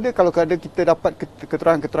ketua-ketua dia kalau kita dapat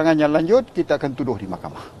keterangan-keterangan yang lanjut, kita akan tuduh di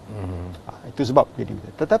mahkamah. Itu sebab jadi.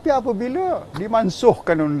 Tetapi apabila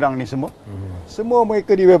dimansuhkan undang ni semua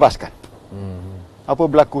mereka dibebaskan. Apa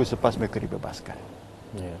berlaku selepas mereka dibebaskan?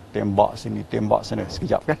 Tembak sini, tembak sana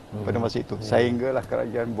sekejap kan pada masa itu. Sehinggalah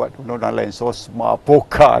kerajaan buat undang-undang lain, sosma,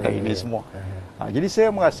 poka dan ini semua. Jadi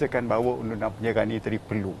saya merasakan bahawa undang-undang pencegahan ini tadi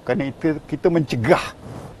perlu. Kerana kita mencegah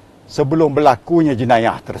sebelum berlakunya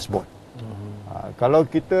jenayah tersebut. Kalau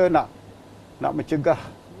kita nak mencegah,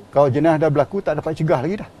 kalau jenayah dah berlaku tak dapat cegah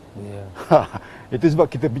lagi dah. Itu sebab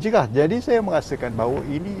kita mencegah. Jadi saya merasakan bahawa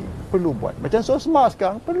ini perlu buat. Macam sosma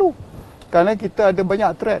sekarang perlu. Kerana kita ada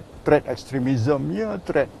banyak threat ekstremismnya,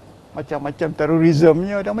 threat macam-macam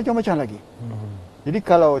terorismnya dan macam-macam lagi. Jadi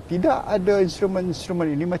kalau tidak ada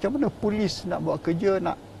instrumen-instrumen ini, macam mana polis nak buat kerja,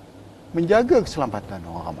 nak menjaga keselamatan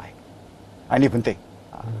orang ramai? Ini penting.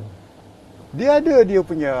 Dia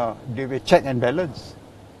punya check and balance.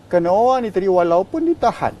 Kerana orang ni tadi walaupun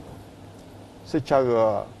ditahan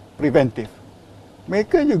secara preventif,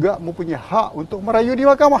 mereka juga mempunyai hak untuk merayu di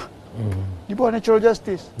mahkamah. Di bawah natural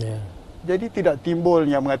justice. Jadi tidak timbul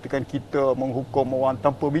yang mengatakan kita menghukum orang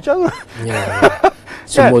tanpa bicara.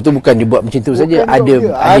 Semua tu bukan dibuat macam tu saja. Ada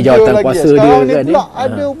jawatan kuasa dia kan.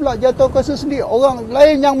 Ada pula jawatan kuasa sendiri. Orang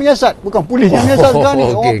lain yang menyiasat, bukan polis yang menyiasat sekarang ni.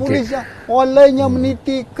 Orang lain yang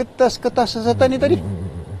meneliti kertas-kertas siasatan ni tadi.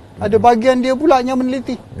 Ada bahagian dia pula yang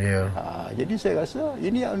meneliti. Jadi saya rasa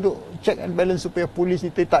ini untuk check and balance supaya polis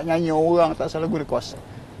ni tak nyanyi orang, tak salah guna kuasa.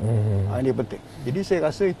 Ini penting. Jadi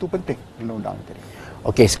saya rasa itu penting undang-undang tadi.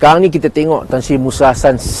 Okey, sekarang ni kita tengok Tan Sri Musa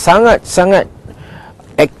Hassan sangat-sangat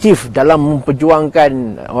aktif dalam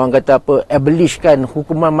memperjuangkan, orang kata apa, abolishkan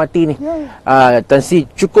hukuman mati ni. Tan Sri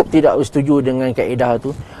cukup tidak setuju dengan kaedah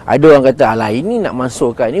tu. Ada orang kata, alah ini nak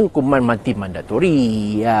masukkan ni hukuman mati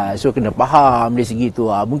mandatori. So kena faham dari segi tu.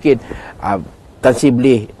 Mungkin Tan Sri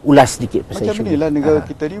boleh ulas sedikit pasal macam inilah negara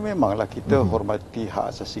kita ni. Memanglah kita hormati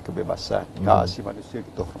hak asasi kebebasan, hak asasi manusia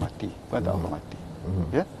kita hormati, bukan tak hormati.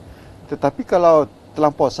 Ya. Tetapi kalau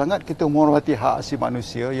terlampau sangat kita menghormati hak asasi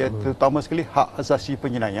manusia, ya, terutama sekali hak asasi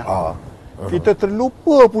penjenayah, kita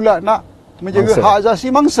terlupa pula nak menjaga hak asasi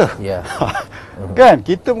mangsa. Kan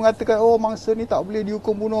kita mengatakan mangsa ni tak boleh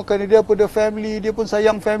dihukum bunuh kerana dia pada family, dia pun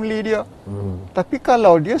sayang family dia. Tapi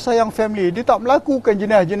kalau dia sayang family, dia tak melakukan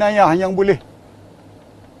jenayah-jenayah yang boleh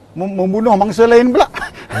membunuh mangsa lain pula.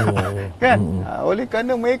 Kan? Oleh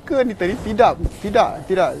kerana mereka ni tadi tidak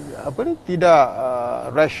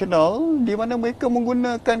rasional, di mana mereka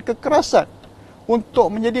menggunakan kekerasan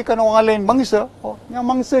untuk menjadikan orang lain bangsa. Yang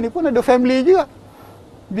mangsa ni pun ada family juga.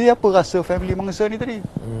 Dia apa rasa family mangsa ni tadi?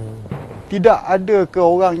 Tidak ada ke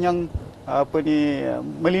orang yang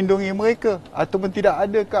melindungi mereka, ataupun tidak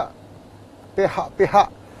ada ke pihak-pihak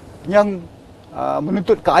yang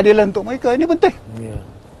menuntut keadilan untuk mereka. Ini penting.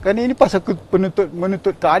 Kerana ini pasal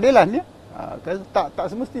menuntut keadilan, ya. Tak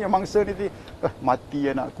semestinya mangsa ni mati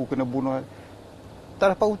anakku kena bunuh.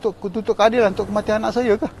 Tak dapat untuk keadilan untuk kematian anak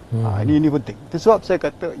saya ke? Ini penting. Itu sebab saya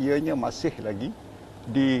kata ianya masih lagi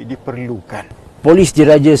diperlukan. Polis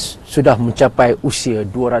diraja sudah mencapai usia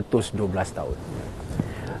 212 tahun.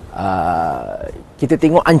 Kita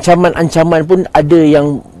tengok ancaman-ancaman pun ada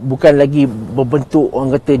yang bukan lagi berbentuk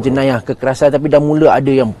orang kata jenayah kekerasan, tapi dah mula ada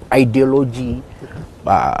yang ideologi,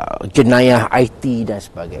 jenayah IT dan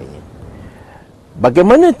sebagainya.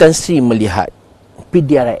 Bagaimana Tan Sri melihat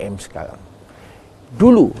PDRM sekarang?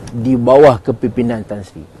 Dulu di bawah kepimpinan Tan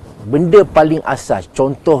Sri, benda paling asas,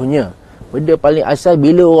 contohnya benda paling asas,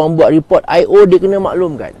 bila orang buat report IO, dia kena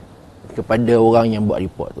maklumkan kepada orang yang buat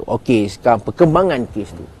report tu. Okey, sekarang perkembangan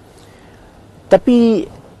kes tu. Tapi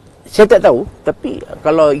saya tak tahu, tapi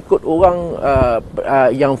kalau ikut orang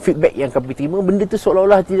yang feedback yang kami terima, benda tu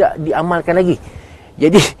seolah-olah tidak diamalkan lagi.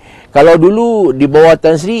 Jadi kalau dulu di bawah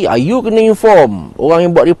Tan Sri, you kena inform orang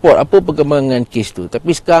yang buat report apa perkembangan kes tu.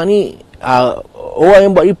 Tapi sekarang ni orang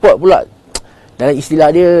yang buat report pula, dalam istilah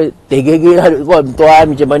dia tegege lah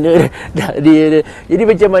tuan, macam mana dia. Jadi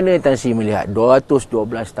macam mana Tan Sri melihat 212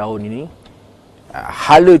 tahun ini,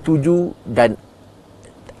 hala tuju dan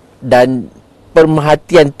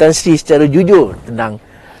pemerhatian Tan Sri secara jujur tentang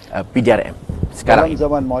PDRM sekarang dalam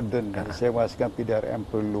zaman moden, saya merasakan PDRM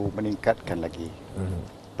perlu meningkatkan lagi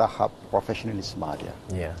tahap profesionalisme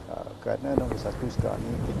dia. Kerana nombor satu sekarang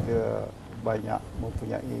ni kita banyak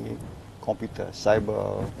mempunyai komputer,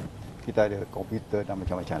 cyber, kita ada komputer dan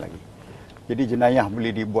macam-macam lagi. Jadi jenayah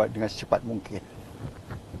boleh dibuat dengan secepat mungkin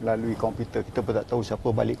melalui komputer. Kita pun tak tahu siapa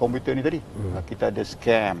balik komputer ni tadi. Kita ada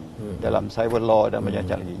scam dalam cyber law dan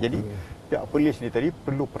macam-macam lagi. Jadi pihak polis ni tadi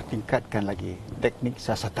perlu pertingkatkan lagi teknik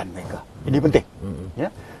siasatan mereka. Ini penting. Ya.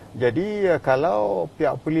 Jadi kalau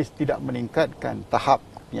pihak polis tidak meningkatkan tahap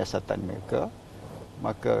penyiasatan mereka,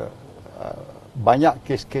 maka banyak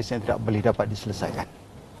kes-kes yang tidak boleh dapat diselesaikan.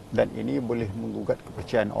 Dan ini boleh menggugat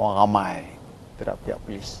kepercayaan orang ramai terhadap pihak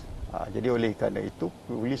polis. Jadi oleh kerana itu,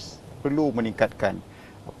 polis perlu meningkatkan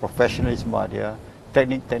profesionalisme dia,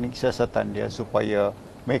 teknik-teknik siasatan dia, supaya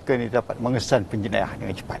mereka ni dapat mengesan penjenayah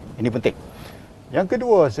dengan cepat. Ini penting. Yang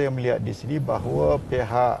kedua, saya melihat di sini bahawa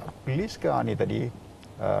pihak polis sekarang ni tadi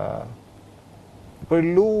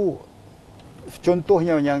perlu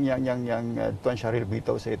contohnya yang Tuan Syahril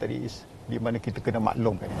beritahu saya tadi, di mana kita kena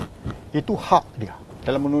maklumkan. Itu hak dia.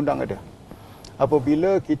 Dalam undang-undang ada.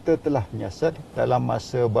 Apabila kita telah menyiasat dalam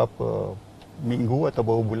masa beberapa minggu atau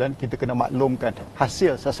beberapa bulan, kita kena maklumkan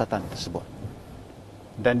hasil siasatan tersebut.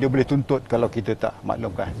 Dan dia boleh tuntut kalau kita tak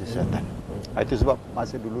maklumkan hasil siasatan. Itu sebab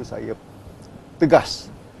masa dulu saya tegas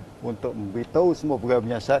untuk memberitahu semua pegawai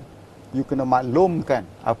penyiasat, you kena maklumkan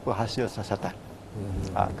apa hasil siasatan.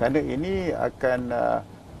 Kerana ini akan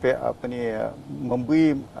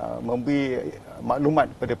memberi maklumat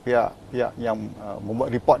kepada pihak yang membuat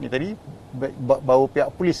report ni tadi, bahawa pihak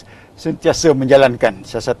polis sentiasa menjalankan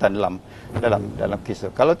siasatan dalam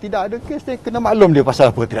kes. Kalau tidak ada kes, dia kena maklum dia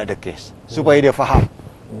pasal apa tidak ada kes, supaya dia faham.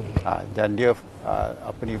 Dan dia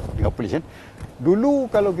dengan polis kan. Dulu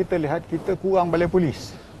kalau kita lihat, kita kurang balai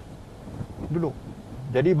polis dulu.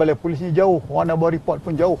 Jadi balai polis ni jauh, orang nak buat report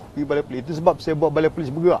pun jauh pergi balai polis. Itu sebab saya buat balai polis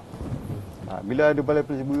bergerak. Bila ada balai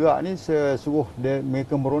polis bergerak ni, saya suruh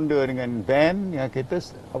mereka meronda dengan van, dengan kereta,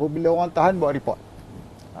 apabila orang tahan buat report.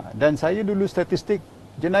 Dan saya dulu statistik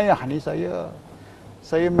jenayah ni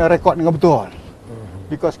saya merekod dengan betul.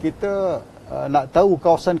 Because kita nak tahu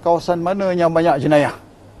kawasan-kawasan mana yang banyak jenayah.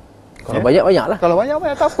 Kalau banyak-banyak lah. Kalau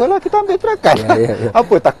banyak-banyak tak apalah, kita ambil terakan.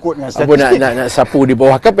 Apa takut dengan Apa statistik? nak sapu di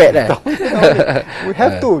bawah kapet dah. We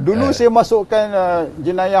have to. Dulu saya masukkan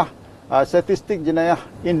jenayah, statistik jenayah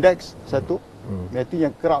index satu. Iaitu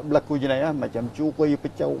yang kerap berlaku jenayah, macam curi,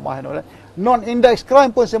 pecah rumah dan lain-lain. Non-index crime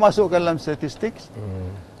pun saya masukkan dalam statistik.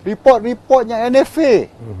 Report-report yang NFA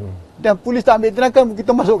dan polis tak ambil tindakan,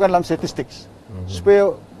 kita masukkan dalam statistik.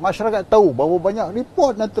 Supaya masyarakat tahu bahawa banyak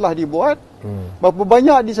report yang telah dibuat, berapa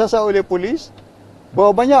banyak disasar oleh polis,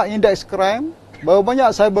 berapa banyak indeks crime, berapa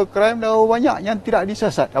banyak cyber crime, dan berapa banyak yang tidak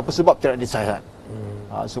disasar. Apa sebab tidak disasar?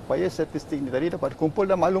 Supaya statistik ini tadi dapat dikumpul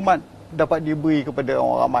dan maklumat dapat diberi kepada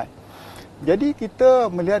orang ramai. Jadi kita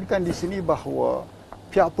melihatkan di sini bahawa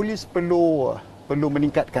pihak polis perlu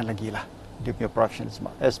meningkatkan lagi lah dia punya professionalism,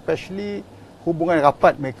 especially hubungan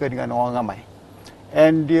rapat mereka dengan orang ramai.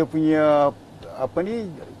 And dia punya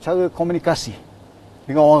cara komunikasi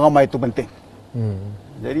dengan orang ramai itu penting.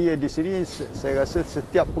 Jadi di sini saya rasa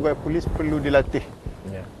setiap pegawai polis perlu dilatih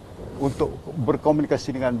untuk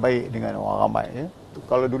berkomunikasi dengan baik dengan orang ramai.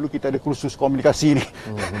 Kalau dulu kita ada kursus komunikasi ni,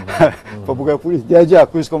 pegawai polis dia ajar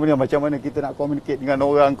kursus komunikasi, macam mana kita nak communicate dengan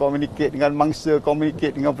orang, communicate dengan mangsa,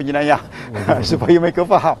 communicate dengan penjenayah, supaya mereka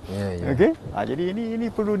faham. Okey. Jadi ini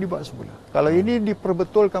perlu dibuat semula. Kalau ini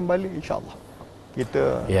diperbetulkan balik, insya-Allah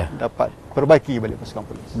kita dapat perbaiki balik pasukan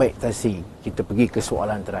polis. Baik, Tan, kita pergi ke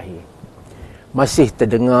soalan terakhir. Masih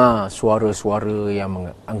terdengar suara-suara yang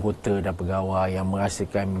anggota dan pegawai yang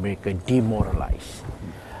merasakan mereka demoralized.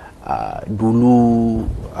 Dulu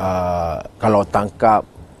kalau tangkap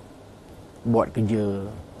buat kerja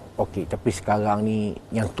okey, tapi sekarang ni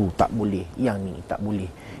yang tu tak boleh, yang ni tak boleh.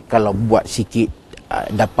 Kalau buat sikit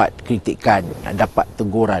dapat kritikan, dapat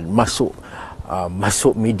teguran, masuk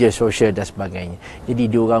media sosial dan sebagainya. Jadi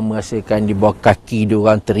diorang merasakan di bawah kaki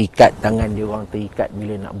diorang terikat, tangan diorang terikat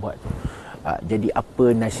bila nak buat tu. Jadi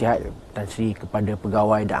apa nasihat Tan Sri kepada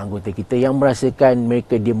pegawai dan anggota kita yang merasakan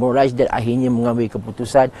mereka demoralized dan akhirnya mengambil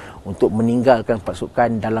keputusan untuk meninggalkan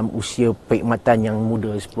pasukan dalam usia perkhidmatan yang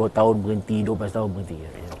muda, 10 tahun berhenti, 12 tahun berhenti?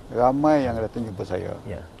 Ramai yang datang jumpa saya.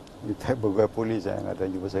 Pegawai polis yang datang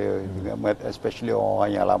jumpa saya, especially orang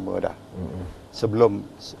yang lama dah. Sebelum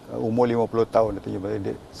umur 50 tahun datang jumpa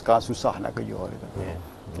saya, sekarang susah nak kerja.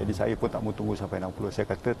 Jadi saya pun tak mau tunggu sampai 60. Saya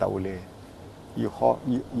kata tak boleh.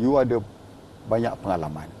 You ada banyak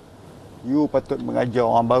pengalaman. You patut mengajar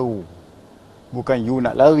orang baru. Bukan you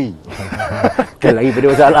nak lari. Lari pada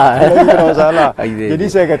masalah. Lari pada masalah. Jadi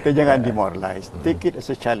saya kata jangan demoralize. Take it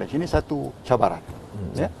as a challenge. Ini satu cabaran.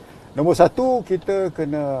 Nombor satu, kita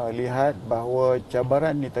kena lihat bahawa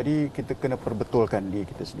cabaran ni tadi kita kena perbetulkan diri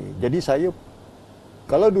kita sendiri. Jadi saya,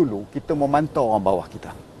 kalau dulu kita memantau orang bawah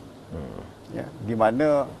kita. Di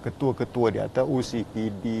mana ketua-ketua di atas,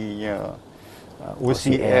 OCPD-nya,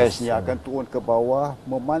 OCS-nya akan turun ke bawah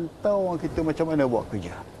memantau orang kita macam mana buat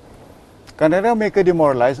kerja. Kadang-kadang mereka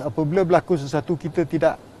demoralize apabila berlaku sesuatu, kita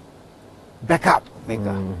tidak backup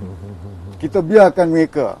mereka. Kita biarkan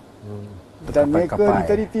mereka. Dan mereka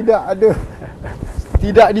tadi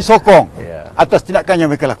tidak disokong atas tindakan yang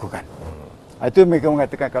mereka lakukan. Itu mereka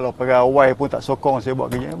mengatakan kalau pegawai pun tak sokong saya buat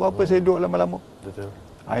kerja, buat apa saya duduk lama-lama? Betul.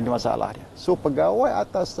 Ini masalah dia. So pegawai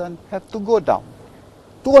atasan have to go down.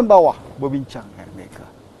 Turun bawah berbincang dengan mereka.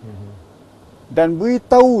 Dan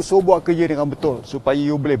beritahu so buat kerja dengan betul supaya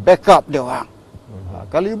you boleh backup dia orang.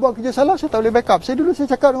 Kalau you buat kerja salah, saya tak boleh backup. Saya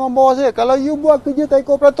cakap dengan bawah saya, kalau you buat kerja tak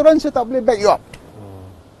ikut peraturan, saya tak boleh back you up.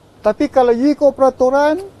 Tapi kalau you ikut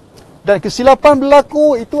peraturan dan kesilapan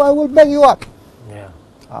berlaku, itu I will back you up.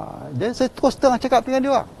 Dan saya terus terang cakap dengan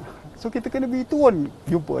dia orang. So kita kena beri turun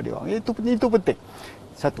jumpa dia orang. Itu penting.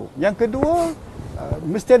 Satu. Yang kedua,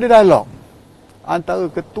 mesti ada dialog antara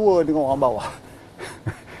ketua dengan orang bawah.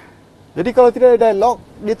 Jadi kalau tidak ada dialog,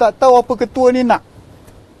 dia tak tahu apa ketua ni nak.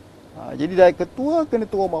 Jadi dari ketua kena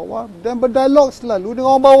turun bawah dan berdialog selalu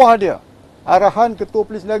dengan orang bawah dia. Arahan Ketua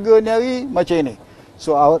Polis Negara ni hari macam ini.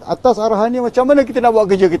 So atas arahan ni macam mana kita nak buat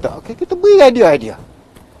kerja kita? Okay, kita beri idea.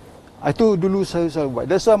 Itu dulu saya buat.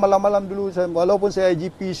 That's why malam-malam dulu, walaupun saya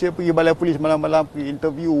IGP, saya pergi balai polis malam-malam, pergi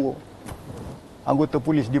interview anggota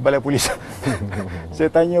polis di balai polis. Saya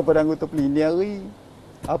tanya pada anggota polis, ni hari,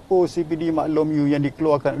 apa CPD maklum you yang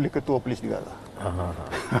dikeluarkan oleh Ketua Polis Negara?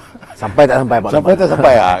 Sampai tak sampai, Pak? Sampai tak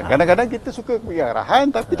sampai. Kadang-kadang kita suka beri arahan,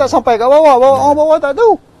 tapi tak sampai kat bawah. Orang bawah tak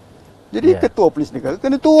tahu. Jadi Ketua Polis Negara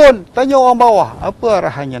kena turun, tanya orang bawah, apa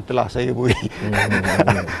arahan yang telah saya beri.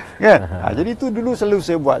 Kan? Jadi itu dulu selalu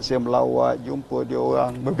saya buat. Saya melawat, jumpa dia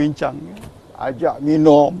orang, berbincang, ajak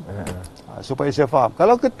minum, supaya saya faham.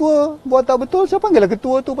 Kalau ketua buat tak betul, saya panggil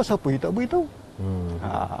ketua tu, pasal apa dia tak beritahu.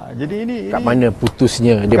 Jadi ini kat mana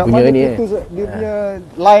putusnya dia punya ni? Dia punya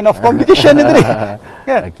line of communication ni tadi.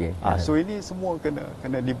 Kan? So ini semua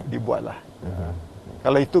kena dibuatlah.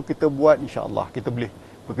 Kalau itu kita buat, insya-Allah kita boleh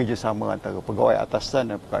bekerjasama antara pegawai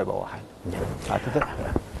atasan dan pegawai bawahan.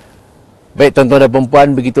 Baik tuan-tuan dan puan-puan,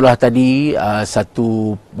 begitulah tadi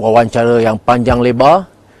satu wawancara yang panjang lebar,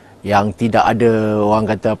 yang tidak ada orang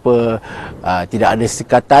kata apa, tidak ada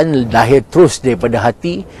sekatan, lahir terus daripada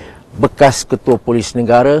hati. Bekas Ketua Polis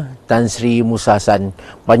Negara Tan Sri Musa Hassan.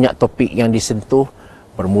 Banyak topik yang disentuh,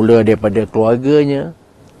 bermula daripada keluarganya,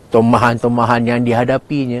 tomahan-tomahan yang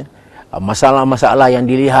dihadapinya, masalah-masalah yang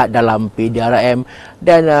dilihat dalam PDRM,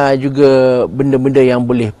 dan juga benda-benda yang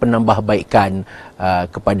boleh penambahbaikan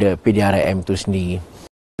kepada PDRM itu sendiri.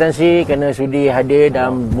 Tan Sri kerana sudi hadir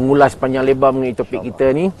dan mengulas panjang lebar mengenai topik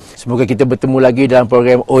kita ni. Semoga kita bertemu lagi dalam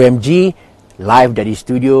program OMG live dari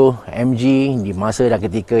studio MG di masa dan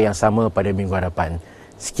ketika yang sama pada minggu hadapan.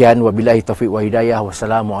 Sekian, wabillahi taufiq wa hidayah.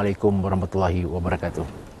 Wassalamualaikum warahmatullahi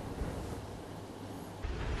wabarakatuh.